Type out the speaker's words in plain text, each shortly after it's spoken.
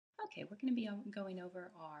Okay, we're going to be going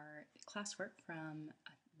over our classwork from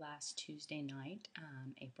last Tuesday night,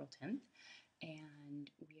 April 10th, and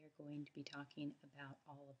we are going to be talking about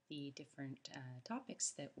all of the different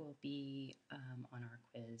topics that will be on our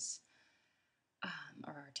quiz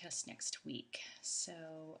or our test next week.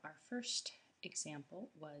 So our first example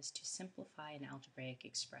was to simplify an algebraic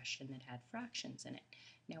expression that had fractions in it.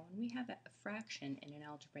 Now when we have a fraction in an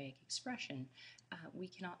algebraic expression, we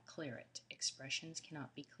cannot clear it. Expressions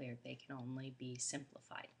cannot be cleared, they can only be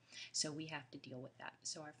simplified. So we have to deal with that.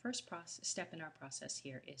 So our first step in our process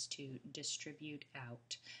here is to distribute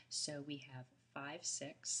out. So we have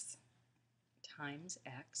 5/6 times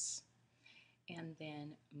x, and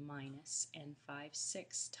then minus and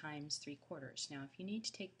 5/6 times 3/4. Now if you need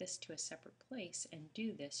to take this to a separate place and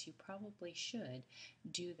do this, you probably should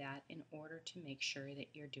do that in order to make sure that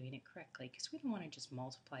you're doing it correctly, because we don't want to just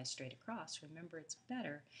multiply straight across. Remember, it's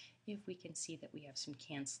better if we can see that we have some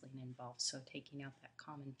canceling involved. So taking out that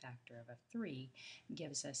common factor of a 3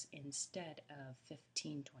 gives us, instead of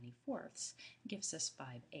 15/24, gives us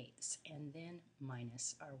 5/8, and then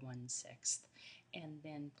minus our 1/6, and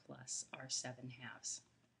then plus our 7/2.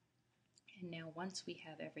 And now once we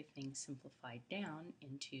have everything simplified down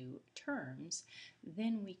into terms,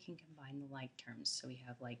 then we can combine the like terms. So we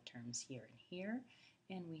have like terms here and here,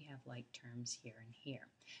 and we have like terms here and here.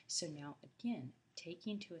 So now again,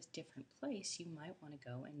 taking to a different place, you might want to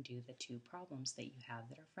go and do the two problems that you have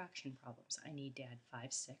that are fraction problems. I need to add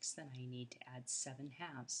 5/6, then I need to add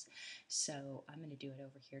 7/2. So I'm going to do it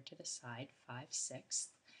over here to the side, 5/6,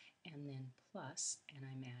 and then plus, and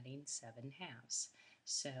I'm adding 7/2.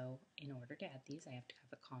 So in order to add these, I have to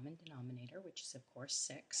have a common denominator, which is of course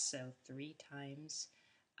 6. So 3 times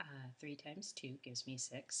 2 gives me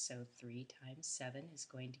 6. So 3 times 7 is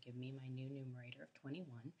going to give me my new numerator of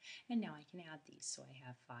 21. And now I can add these. So I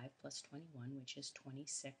have 5 plus 21, which is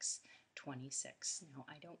 26. Now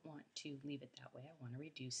I don't want to leave it that way. I want to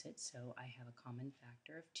reduce it. So I have a common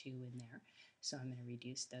factor of 2 in there. So I'm going to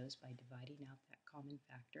reduce those by dividing out that common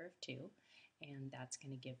factor of 2. And that's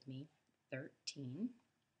going to give me 13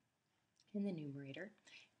 in the numerator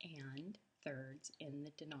and thirds in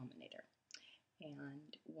the denominator.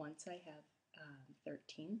 And once I have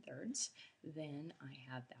 13 thirds, then I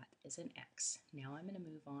have that as an x. Now I'm going to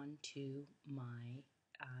move on to my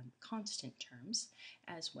constant terms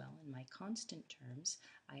as well. In my constant terms,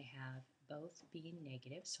 I have both being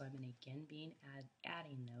negative, so I'm going to again be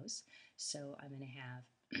adding those. So I'm going to have,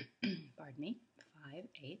 pardon me,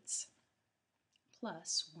 5/8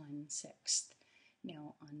 plus 1/6.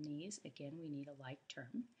 Now on these, again, we need a like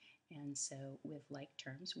term. And so with like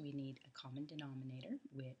terms, we need a common denominator,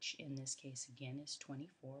 which in this case, again, is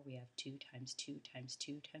 24. We have 2 times 2 times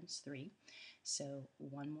 2 times 3. So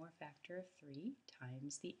one more factor of 3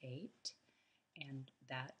 times the 8. And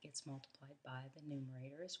that gets multiplied by the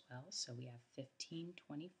numerator as well. So we have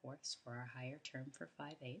 15/24 for our higher term for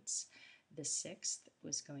 5/8. The sixth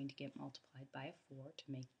was going to get multiplied by a 4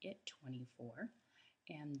 to make it 24.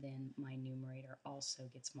 And then my numerator also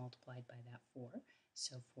gets multiplied by that 4.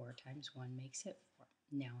 So 4 times 1 makes it 4.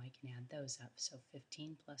 Now I can add those up. So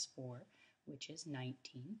 15 plus 4, which is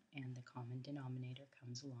 19, and the common denominator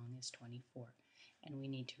comes along as 24. And we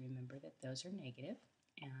need to remember that those are negative,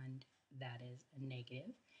 and that is a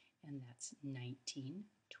negative, and that's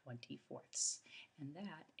 19/24. And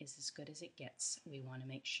that is as good as it gets. We want to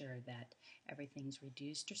make sure that everything's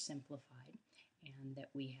reduced or simplified and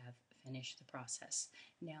that we have finished the process.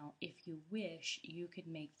 Now, if you wish, you could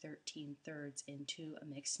make 13 thirds into a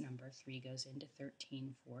mixed number. 3 goes into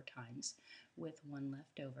 13 4 times with 1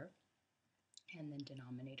 left over, and then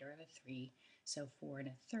denominator of a 3, so 4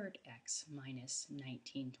 1/3 x minus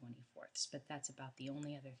 19/24. But that's about the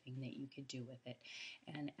only other thing that you could do with it.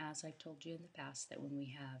 And as I've told you in the past, that when we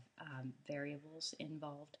have variables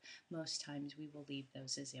involved, most times we will leave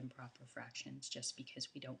those as improper fractions just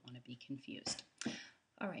because we don't want to be confused.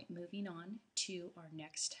 All right, moving on to our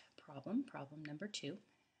next problem, problem number 2.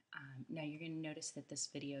 Now you're going to notice that this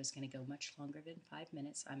video is going to go much longer than 5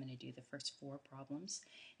 minutes. I'm going to do the first 4 problems,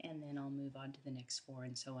 and then I'll move on to the next 4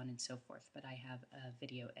 and so on and so forth. But I have a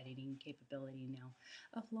video editing capability now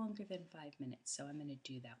of longer than 5 minutes, so I'm going to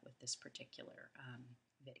do that with this particular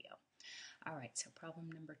video. All right, so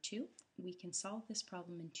problem number 2. We can solve this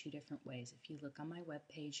problem in 2 different ways. If you look on my web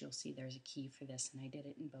page, you'll see there's a key for this, and I did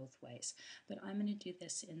it in both ways. But I'm going to do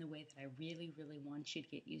this in the way that I really, really want you to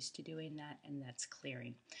get used to doing that, and that's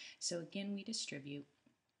clearing. So again, we distribute.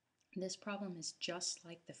 This problem is just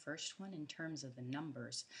like the first one in terms of the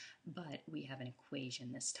numbers, but we have an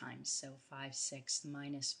equation this time. So 5/6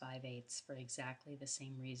 minus 5/8 for exactly the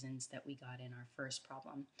same reasons that we got in our first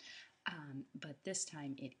problem. but this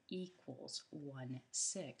time it equals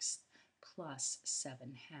 1/6 plus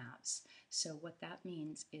 7/2. So what that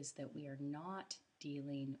means is that we are not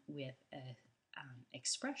dealing with a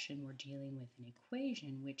expression, we're dealing with an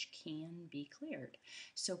equation which can be cleared.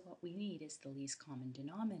 So what we need is the least common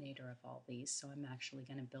denominator of all these. So I'm actually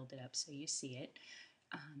going to build it up so you see it.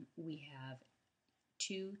 We have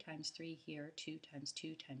 2 times 3 here, 2 times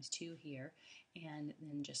 2 times 2 here, and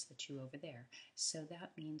then just the 2 over there. So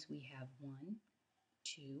that means we have 1,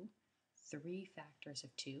 2, 3 factors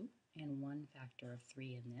of 2, and 1 factor of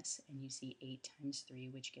 3 in this, and you see 8 times 3,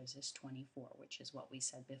 which gives us 24, which is what we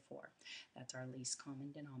said before. That's our least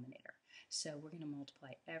common denominator. So we're going to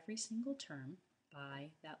multiply every single term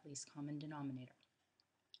by that least common denominator.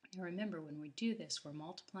 Now remember, when we do this, we're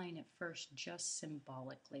multiplying it first just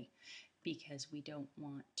symbolically because we don't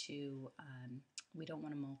want to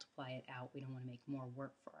multiply it out. We don't want to make more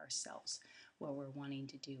work for ourselves. What we're wanting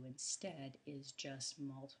to do instead is just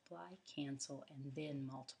multiply, cancel, and then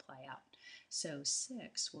multiply out. So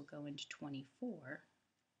 6 will go into 24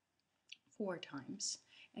 4 times,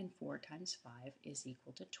 and 4 times 5 is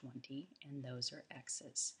equal to 20, and those are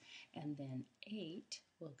x's. And then 8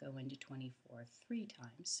 will go into 24 3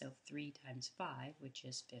 times, so 3 times 5, which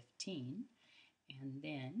is 15, and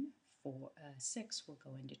then 6 will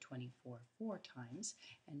go into 24 4 times,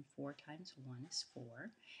 and 4 times 1 is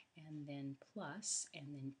 4, and then plus,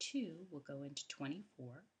 and then 2 will go into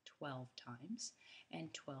 24 12 times,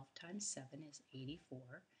 and 12 times 7 is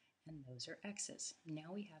 84, and those are x's.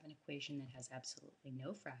 Now we have an equation that has absolutely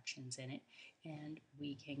no fractions in it, and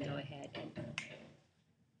we can go ahead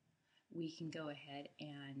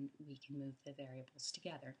and we can move the variables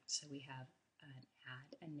together. So we have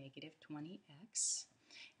add a negative 20x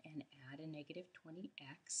and add a negative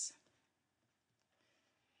 20x,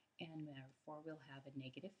 and therefore we'll have a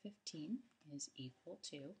negative 15 is equal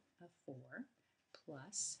to a 4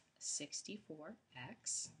 plus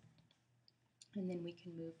 64x, and then we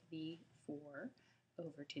can move the 4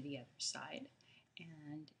 over to the other side,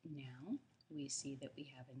 and now we see that we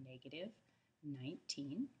have a negative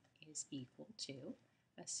 19 is equal to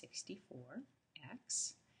a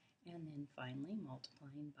 64x, and then finally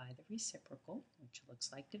multiplying by the reciprocal, which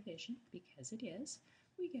looks like division because it is,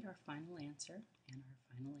 we get our final answer, and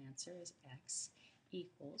our final answer is x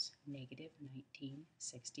equals negative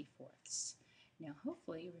 19/64. Now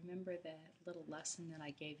hopefully you remember the little lesson that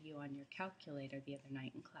I gave you on your calculator the other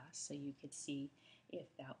night in class so you could see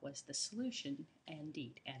if that was the solution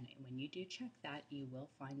indeed. And when you do check that, you will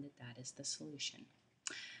find that that is the solution.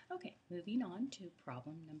 Okay, moving on to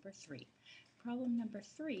problem number 3. Problem number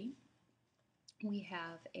 3, we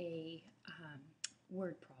have a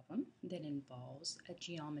word problem that involves a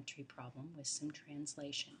geometry problem with some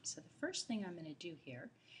translation. So the first thing I'm going to do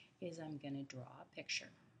here is I'm going to draw a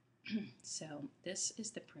picture. So this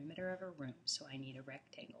is the perimeter of a room, so I need a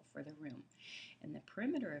rectangle for the room. And the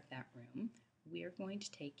perimeter of that room, we're going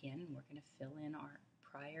to take in, and we're going to fill in our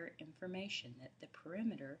prior information that the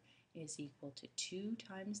perimeter is equal to 2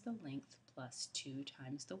 times the length plus 2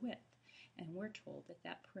 times the width. And we're told that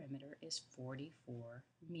that perimeter is 44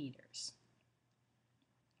 meters.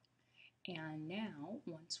 And now,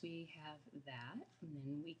 once we have that,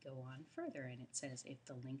 then we go on further, and it says if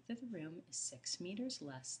the length of the room is 6 meters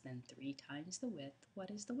less than 3 times the width,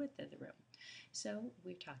 what is the width of the room? So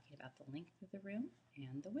we're talking about the length of the room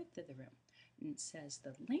and the width of the room. And it says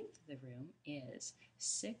the length of the room is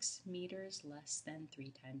 6 meters less than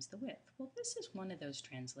 3 times the width. Well, this is one of those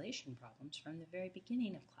translation problems from the very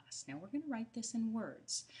beginning of class. Now we're going to write this in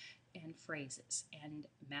words and phrases and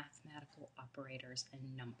mathematical operators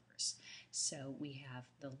and numbers. So we have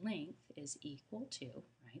the length is equal to,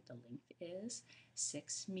 right, the length is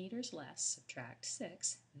 6 meters less, subtract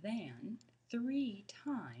 6, than 3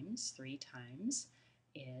 times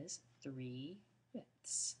is 3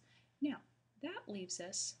 fifths. Now, that leaves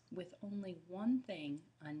us with only one thing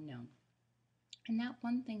unknown. And that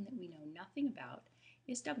one thing that we know nothing about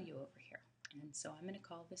is W over here. And so I'm going to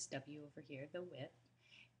call this W over here the width,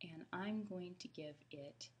 and I'm going to give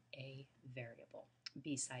it a variable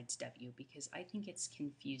besides W because I think it's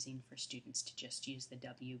confusing for students to just use the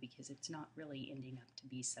W because it's not really ending up to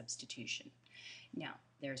be substitution. Now,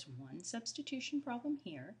 there's one substitution problem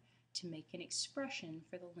here to make an expression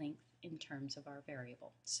for the length in terms of our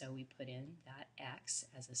variable. So we put in that x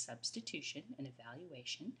as a substitution, an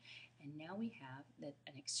evaluation, and now we have that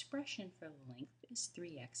an expression for the length is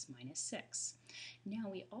 3x minus 6. Now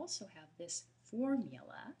we also have this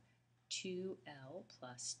formula, 2L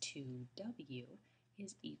plus 2W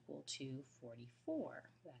is equal to 44.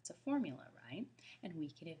 That's a formula, right? And we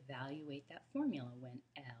can evaluate that formula when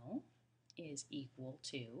L is equal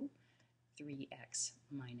to 3x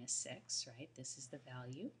minus 6, right? This is the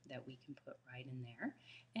value that we can put right in there.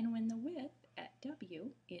 And when the width at W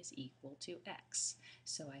is equal to x.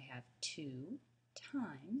 So I have 2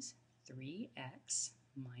 times 3x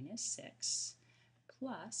minus 6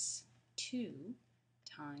 plus 2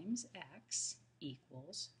 times x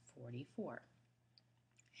equals 44.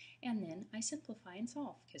 And then I simplify and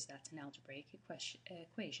solve because that's an algebraic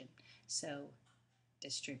equation. So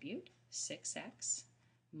distribute 6x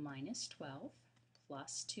minus 12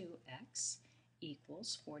 plus 2x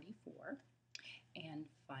equals 44. And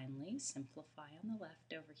finally, simplify on the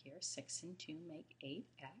left over here. 6 and 2 make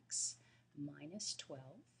 8x minus 12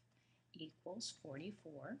 equals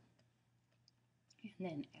 44. And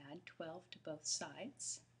then add 12 to both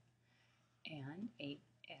sides. And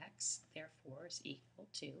 8x, therefore, is equal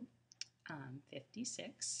to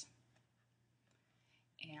 56.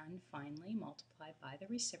 And finally, multiply by the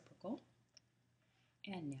reciprocal.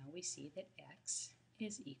 And now we see that x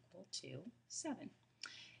is equal to 7.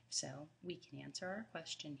 So we can answer our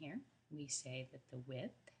question here. We say that the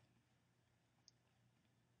width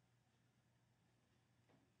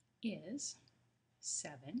is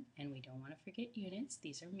 7, and we don't want to forget units.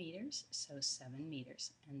 These are meters, so 7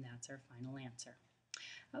 meters, and that's our final answer.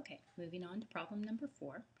 Okay, moving on to problem number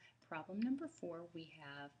 4. Problem number 4, we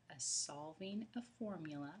have a solving a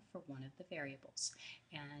formula for one of the variables,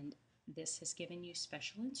 and this has given you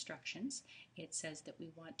special instructions. It says that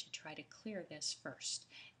we want to try to clear this first.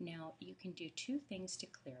 Now, you can do two things to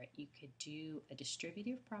clear it. You could do a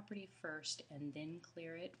distributive property first and then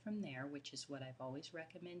clear it from there, which is what I've always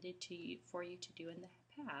recommended to you, for you to do in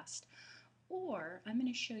the past. Or I'm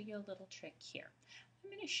going to show you a little trick here. I'm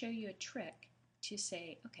going to show you a trick to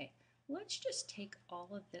say, okay, let's just take all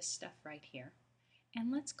of this stuff right here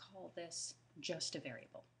and let's call this just a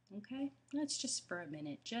variable. Okay, let's just for a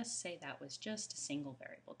minute just say that was just a single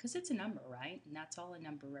variable because it's a number, right? And that's all a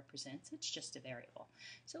number represents. It's just a variable.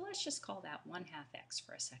 So let's just call that 1/2 x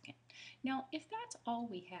for a second. Now, if that's all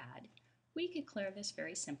we had, we could clear this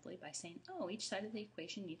very simply by saying, oh, each side of the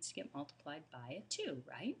equation needs to get multiplied by a 2,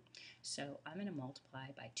 right? So I'm going to multiply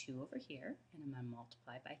by 2 over here, and I'm going to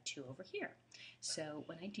multiply by 2 over here. So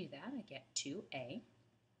when I do that, I get 2a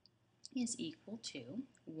is equal to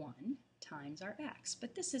 1 times our x.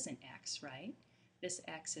 But this isn't x, right? This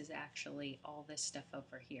x is actually all this stuff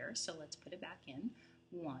over here. So let's put it back in.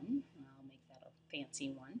 1, I'll make that a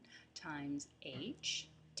fancy one, times h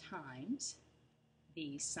times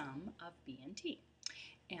the sum of b and t.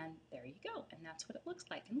 And there you go. And that's what it looks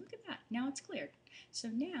like. And look at that. Now it's cleared. So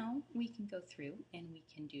now we can go through and we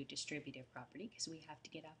can do distributive property because we have to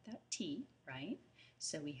get out that t, right?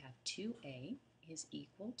 So we have 2a is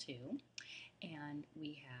equal to, and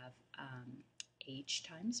we have h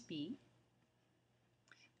times b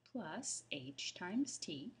plus h times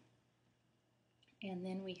t, and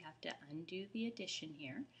then we have to undo the addition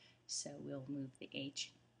here, so we'll move the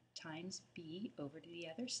h times b over to the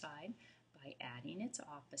other side by adding its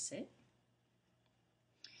opposite,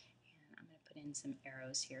 and I'm going to put in some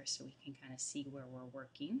arrows here so we can kind of see where we're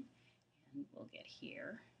working, and we'll get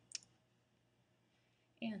here.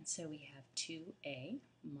 And so we have 2a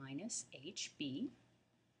minus hb,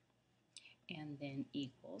 and then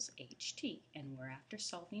equals ht. And we're after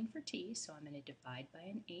solving for t, so I'm going to divide by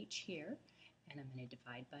an h here, and I'm going to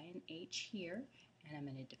divide by an h here, and I'm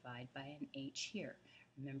going to divide by an h here.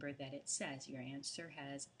 Remember that it says your answer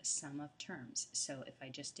has a sum of terms. So if I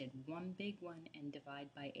just did one big one and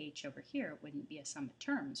divide by h over here, it wouldn't be a sum of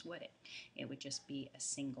terms, would it? It would just be a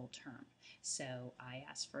single term. So I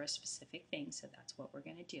asked for a specific thing, so that's what we're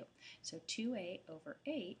going to do. So 2a over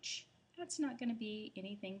h, that's not going to be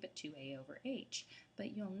anything but 2a over h.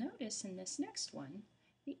 But you'll notice in this next one,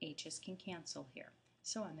 the h's can cancel here.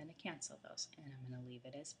 So I'm going to cancel those, and I'm going to leave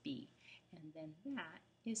it as b. And then that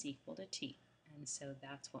is equal to t. And so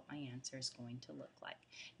that's what my answer is going to look like.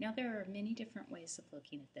 Now, there are many different ways of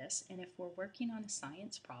looking at this, and if we're working on a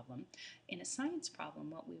science problem, in a science problem,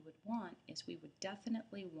 what we would want is we would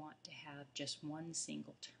definitely want to have just one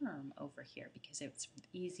single term over here because it's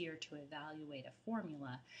easier to evaluate a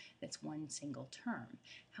formula that's one single term.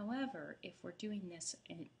 However, if we're doing this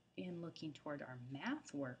in looking toward our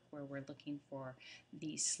math work where we're looking for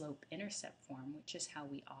the slope-intercept form, which is how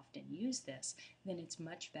we often use this, then it's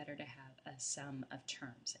much better to have a sum of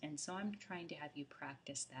terms. And so I'm trying to have you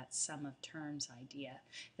practice that sum of terms idea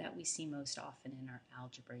that we see most often in our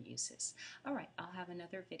algebra uses. All right, I'll have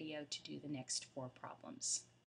another video to do the next 4 problems.